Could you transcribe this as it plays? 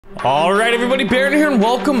Alright everybody, Baron here and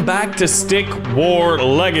welcome back to Stick War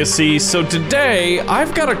Legacy. So today,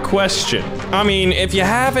 I've got a question. I mean, if you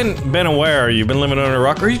haven't been aware, you've been living under a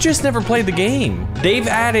rock, or you just never played the game. They've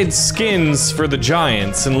added skins for the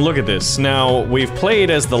giants, and look at this. Now, we've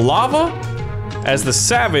played as the lava, as the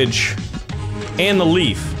savage, and the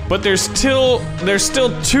leaf. But there's still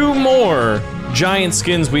two more giant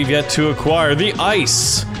skins we've yet to acquire. The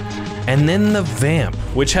ice. And then the vamp,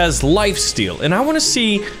 which has lifesteal. And I want to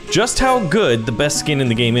see just how good the best skin in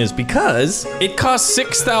the game is, because it costs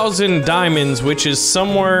 6,000 diamonds, which is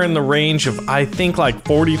somewhere in the range of, I think, like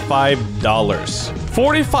 $45.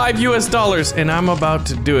 45 US dollars, and I'm about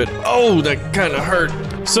to do it. Oh, that kind of hurt.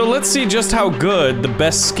 So let's see just how good the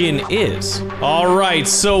best skin is. All right,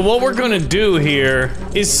 so what we're gonna do here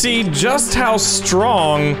is see just how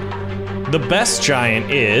strong the best giant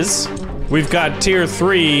is. We've got tier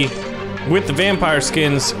 3 with the vampire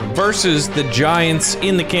skins versus the giants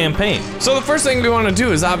in the campaign. So the first thing we want to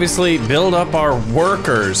do is obviously build up our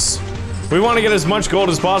workers. We want to get as much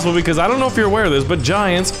gold as possible because I don't know if you're aware of this, but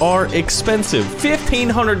giants are expensive.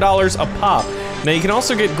 $1,500 a pop. Now you can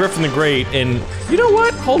also get Griffin the Great, and you know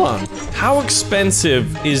what? Hold on. How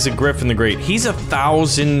expensive is a Griffin the Great? He's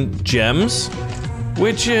 1,000 gems,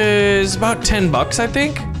 which is about 10 bucks, I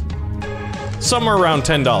think. Somewhere around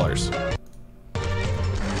 $10.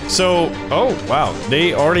 So, oh wow,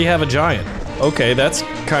 they already have a giant. Okay, that's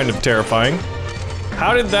kind of terrifying.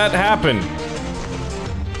 How did that happen?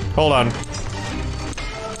 Hold on.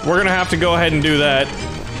 We're gonna have to go ahead and do that.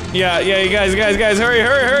 Yeah, you guys,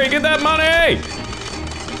 hurry, get that money!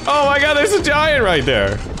 Oh my god, there's a giant right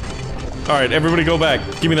there. Alright, everybody go back,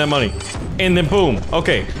 give me that money. And then boom,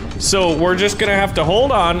 okay. So we're just gonna have to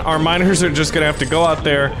hold on, our miners are just gonna have to go out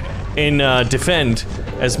there and defend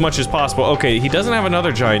as much as possible. Okay, he doesn't have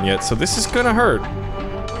another giant yet, so this is gonna hurt.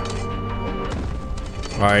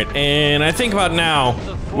 Alright, and I think about now,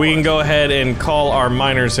 we can go ahead and call our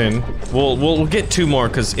miners in. We'll get 2 more,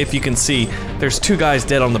 because if you can see, there's 2 guys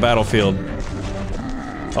dead on the battlefield.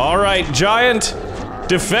 Alright, giant,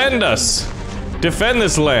 defend us. Defend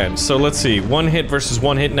this land. So let's see, 1 hit versus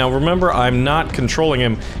 1 hit. Now remember, I'm not controlling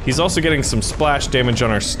him. He's also getting some splash damage on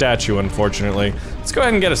our statue, unfortunately. Let's go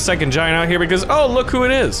ahead and get a second giant out here because, oh, look who it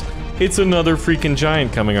is. It's another freaking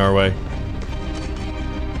giant coming our way.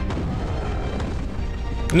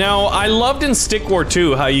 Now, I loved in Stick War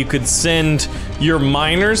 2 how you could send your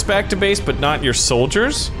miners back to base, but not your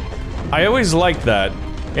soldiers. I always liked that,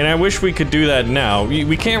 and I wish we could do that now.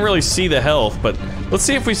 We can't really see the health, but let's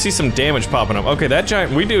see if we see some damage popping up. Okay, that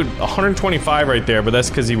giant, we do 125 right there, but that's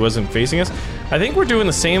because he wasn't facing us. I think we're doing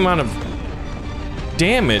the same amount of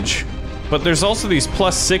damage, but there's also these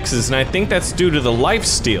 +6s, and I think that's due to the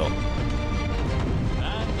lifesteal.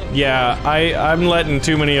 Yeah, I'm letting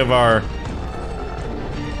too many of our...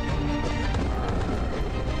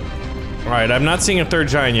 Alright, I'm not seeing a third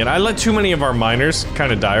giant yet. I let too many of our miners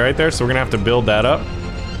kind of die right there, so we're gonna have to build that up.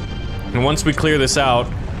 And once we clear this out,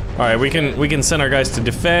 alright, we can send our guys to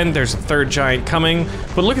defend. There's a third giant coming.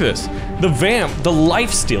 But look at this. The vamp, the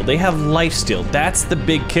lifesteal, they have lifesteal. That's the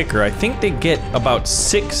big kicker. I think they get about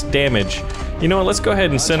 6 damage. You know what, let's go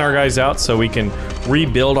ahead and send our guys out so we can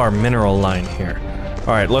rebuild our mineral line here.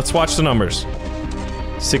 Alright, let's watch the numbers.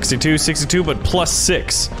 62, but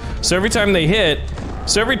 +6. So every time they hit,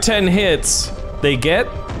 so every 10 hits they get,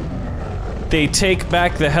 they take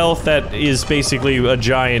back the health that is basically a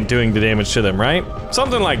giant doing the damage to them, right?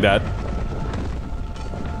 Something like that.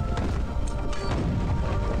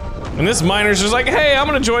 And this miner's just like, hey, I'm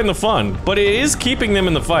gonna join the fun. But it is keeping them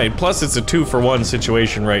in the fight, plus it's a 2-for-1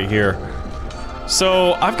 situation right here.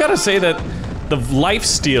 So, I've gotta say that the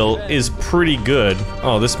lifesteal is pretty good.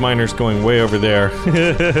 Oh, this miner's going way over there.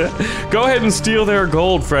 Go ahead and steal their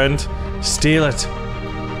gold, friend. Steal it.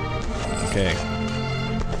 Okay.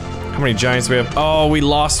 How many giants do we have? Oh, we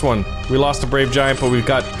lost one. We lost a brave giant, but we've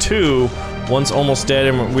got 2. One's almost dead,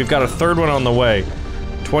 and we've got a third one on the way.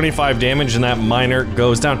 25 damage, and that miner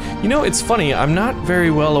goes down. You know, it's funny, I'm not very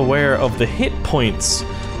well aware of the hit points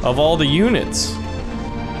of all the units.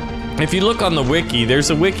 If you look on the wiki,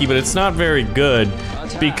 there's a wiki, but it's not very good,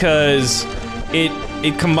 because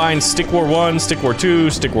it combines Stick War 1, Stick War 2,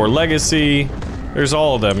 Stick War Legacy. There's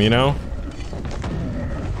all of them, you know?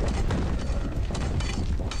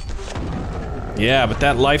 Yeah, but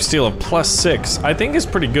that lifesteal of +6, I think is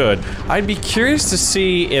pretty good. I'd be curious to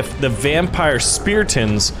see if the vampire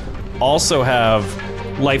Speartons also have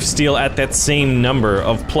lifesteal at that same number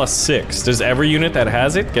of +6. Does every unit that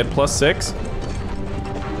has it get +6?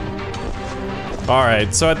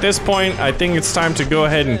 Alright, so at this point, I think it's time to go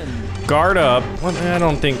ahead and guard up. Well, I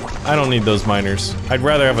don't need those miners. I'd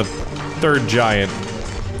rather have a third giant.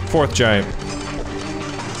 Fourth giant.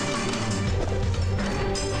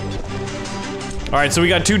 All right, so we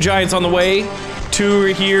got 2 giants on the way. 2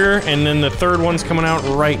 here, and then the third one's coming out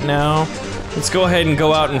right now. Let's go ahead and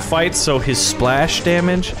go out and fight. So his splash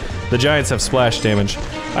damage, the giants have splash damage.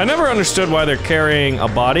 I never understood why they're carrying a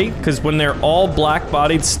body, because when they're all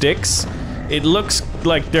black-bodied sticks, it looks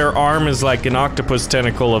like their arm is like an octopus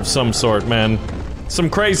tentacle of some sort, man. Some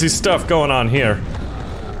crazy stuff going on here.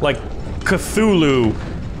 Like Cthulhu,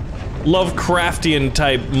 Lovecraftian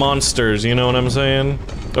type monsters, you know what I'm saying?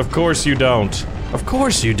 Of course you don't. Of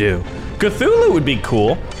course you do. Cthulhu would be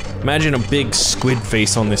cool. Imagine a big squid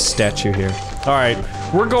face on this statue here. Alright,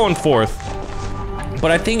 we're going fourth.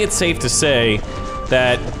 But I think it's safe to say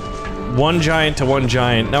that 1 giant to 1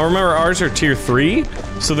 giant. Now remember, ours are tier 3,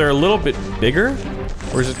 so they're a little bit bigger.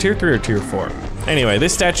 Or is it tier 3 or tier 4? Anyway,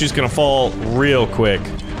 this statue's gonna fall real quick.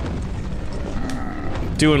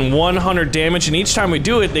 Doing 100 damage, and each time we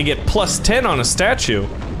do it, they get plus 10 on a statue.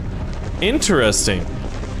 Interesting.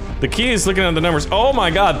 The key is looking at the numbers. Oh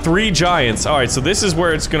my god, 3 giants. Alright, so this is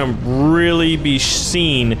where it's gonna really be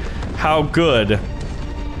seen how good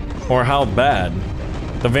or how bad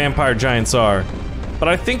the vampire giants are. But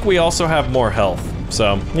I think we also have more health,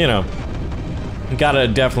 so, you know, gotta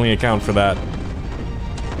definitely account for that.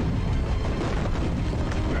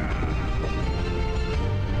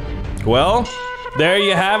 Well, there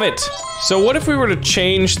you have it. So what if we were to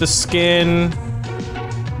change the skin?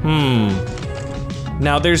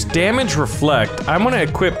 Now there's damage reflect. I'm gonna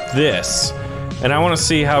equip this, and I wanna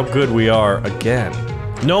see how good we are again.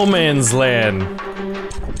 No Man's Land.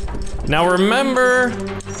 Now remember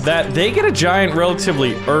that they get a giant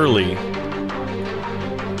relatively early.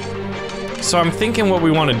 So I'm thinking what we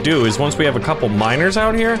wanna do is once we have a couple miners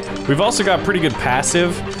out here, we've also got pretty good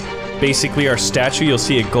passive. Basically our statue, you'll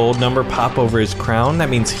see a gold number pop over his crown. That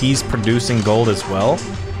means he's producing gold as well.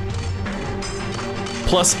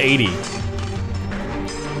 Plus 80.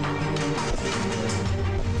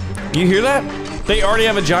 You hear that? They already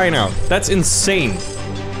have a giant out. That's insane.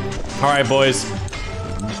 Alright, boys.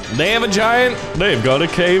 They have a giant, they've got a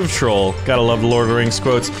cave troll. Gotta love the Lord of the Rings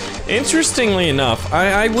quotes. Interestingly enough,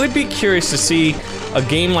 I would be curious to see a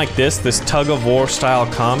game like this tug-of-war style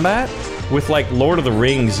combat with like Lord of the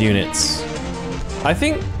Rings units. I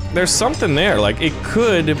think there's something there, like it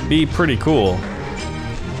could be pretty cool.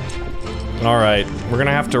 Alright, we're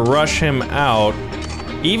gonna have to rush him out.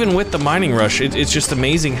 Even with the mining rush, it's just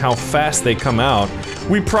amazing how fast they come out.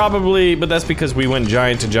 We probably, but that's because we went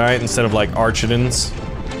giant to giant instead of like Archidons.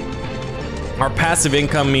 Our passive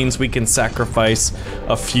income means we can sacrifice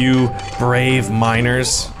a few brave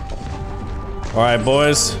miners. Alright,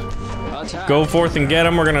 boys. Go forth and get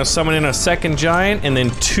them. We're gonna summon in a second giant and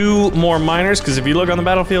then 2 more miners, because if you look on the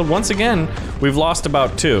battlefield, once again, we've lost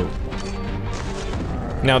about 2.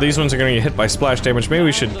 Now these ones are gonna get hit by splash damage. Maybe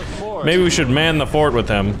we should man the fort with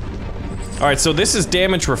them. Alright, so this is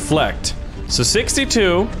damage reflect. So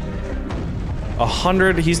 62,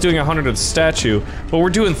 100, he's doing 100 of the statue, but we're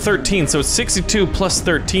doing 13, so it's 62 plus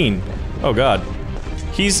 13. Oh god.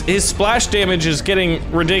 His splash damage is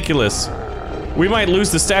getting ridiculous. We might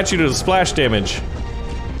lose the statue to the splash damage.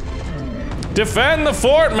 Defend the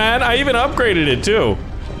fort, man! I even upgraded it too.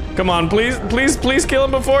 Come on, please, please, please kill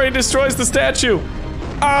him before he destroys the statue.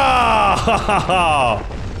 Ah!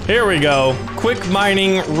 Here we go. Quick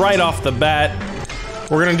mining right off the bat.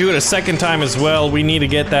 We're gonna do it a second time as well. We need to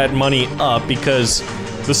get that money up because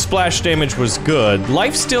the splash damage was good.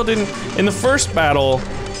 Life still didn't. In the first battle,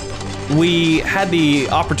 we had the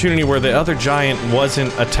opportunity where the other giant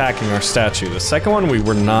wasn't attacking our statue. The second one, we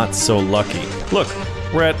were not so lucky. Look,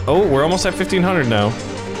 we're at, oh, we're almost at 1500 now.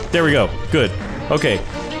 There we go, good. Okay,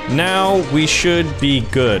 now we should be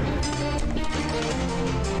good.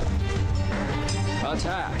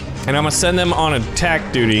 Attack. And I'm gonna send them on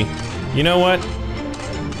attack duty. You know what?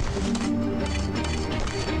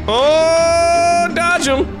 Oh, dodge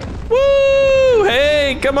him! Woo!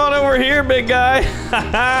 Hey, come on over here, big guy.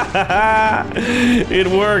 It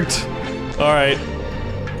worked. All right.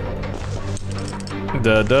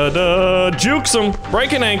 Da da da. Jukes him.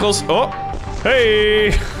 Breaking ankles. Oh, hey.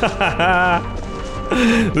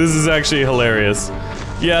 This is actually hilarious.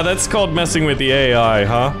 Yeah, that's called messing with the AI,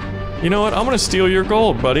 huh? You know what? I'm gonna steal your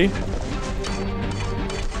gold, buddy.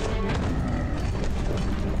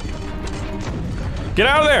 Get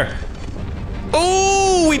out of there!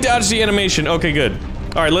 Oh, we dodged the animation. Okay, good.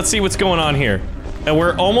 All right, let's see what's going on here. And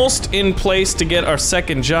we're almost in place to get our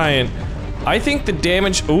second giant. I think the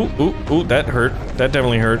damage. Ooh, ooh, ooh, that hurt. That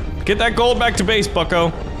definitely hurt. Get that gold back to base,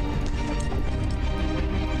 bucko.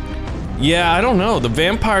 Yeah, I don't know. The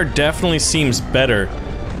vampire definitely seems better.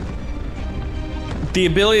 the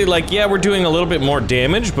ability, like, yeah, we're doing a little bit more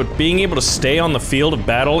damage, but being able to stay on the field of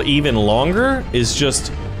battle even longer is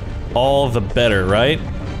just all the better, right?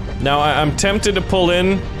 Now, I'm tempted to pull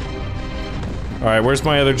in. Alright, where's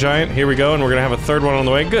my other giant? Here we go, and we're gonna have a third one on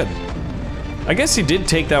the way. Good. I guess he did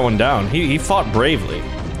take that one down. He fought bravely.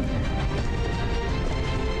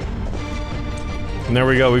 And there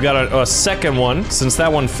we go, we got a second one, since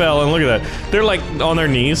that one fell, and look at that. They're like on their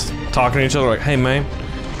knees, talking to each other like, hey man,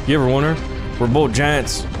 you ever wonder? We're both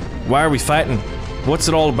giants. Why are we fighting? What's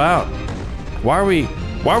it all about? Why are we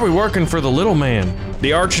working for the little man?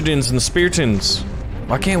 The Archidins and the Speartons.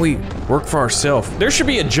 Why can't we work for ourselves? There should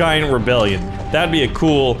be a giant rebellion. That'd be a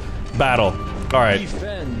cool battle. Alright.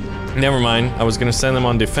 Never mind. I was gonna send them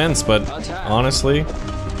on defense, but honestly,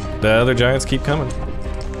 the other giants keep coming.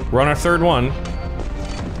 We're on our third one.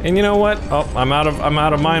 And you know what? Oh, I'm out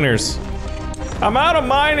of miners. I'm out of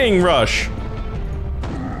mining rush.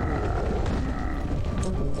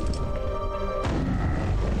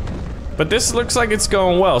 But this looks like it's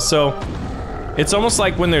going well, so it's almost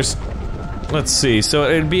like when there's, let's see, so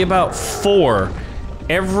it'd be about 4.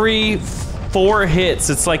 Every 4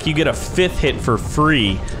 hits, it's like you get a 5th hit for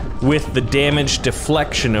free with the damage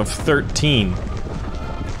deflection of 13.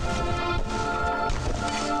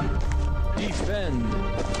 Defend.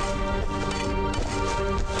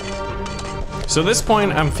 So at this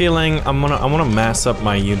point, I'm feeling I wanna mass up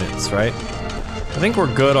my units, right? I think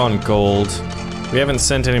we're good on gold. We haven't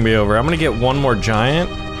sent anybody over. I'm gonna get one more giant.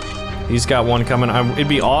 He's got one coming. It'd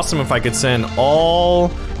be awesome if I could send all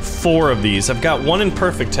 4 of these. I've got one in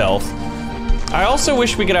perfect health. I also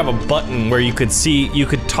wish we could have a button where you could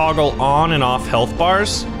toggle on and off health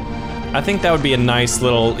bars. I think that would be a nice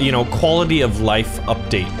little, you know, quality of life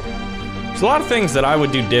update. There's a lot of things that I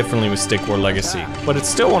would do differently with Stick War Legacy, but it's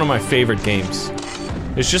still one of my favorite games.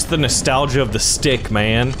 It's just the nostalgia of the stick,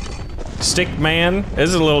 man. Stick man? This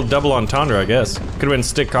is a little double entendre, I guess. Could've been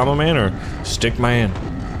Stick Combo Man or Stick Man.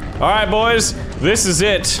 Alright, boys, this is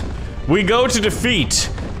it. We go to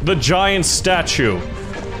defeat the giant statue.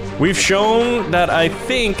 We've shown that I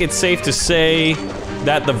think it's safe to say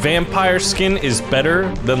that the vampire skin is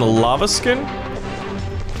better than the lava skin.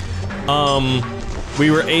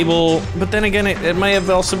 We were able, but then again, it may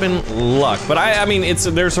have also been luck. But I mean,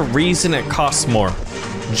 there's a reason it costs more.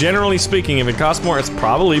 Generally speaking, if it costs more, it's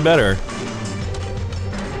probably better.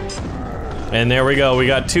 And there we go, we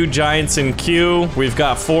got 2 giants in queue. We've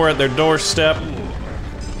got 4 at their doorstep.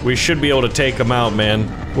 We should be able to take them out, man.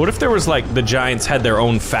 What if there was like, the giants had their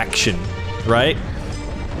own faction, right?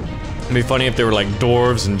 It'd be funny if there were like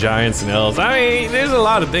dwarves and giants and elves. I mean, there's a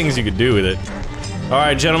lot of things you could do with it.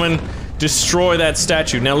 Alright, gentlemen, destroy that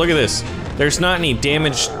statue. Now look at this. There's not any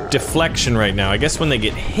damage deflection right now. I guess when they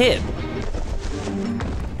get hit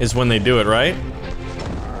is when they do it, right?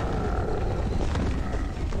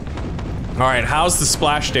 Alright, how's the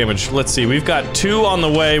splash damage? Let's see, we've got 2 on the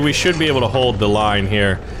way. We should be able to hold the line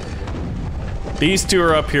here. These 2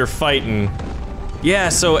 are up here fighting. Yeah,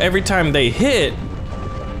 so every time they hit,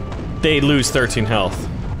 they lose 13 health.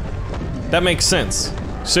 That makes sense.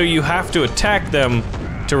 So you have to attack them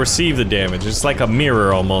to receive the damage. It's like a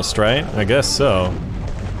mirror almost, right? I guess so.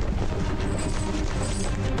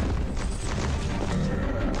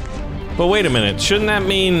 But wait a minute, shouldn't that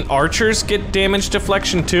mean archers get damage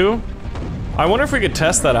deflection too? I wonder if we could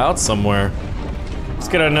test that out somewhere. Let's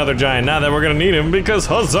get another giant now that we're gonna need him because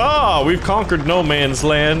huzzah! We've conquered no man's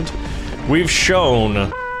land. We've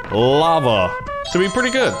shown lava to be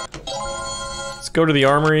pretty good. Let's go to the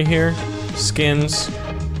armory here. Skins.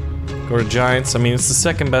 Go to giants. I mean, it's the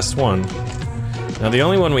second best one. Now the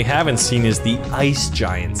only one we haven't seen is the ice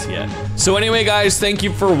giants yet. So anyway guys, thank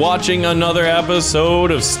you for watching another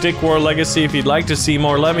episode of Stick War Legacy. If you'd like to see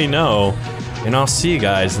more, let me know. And I'll see you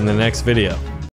guys in the next video.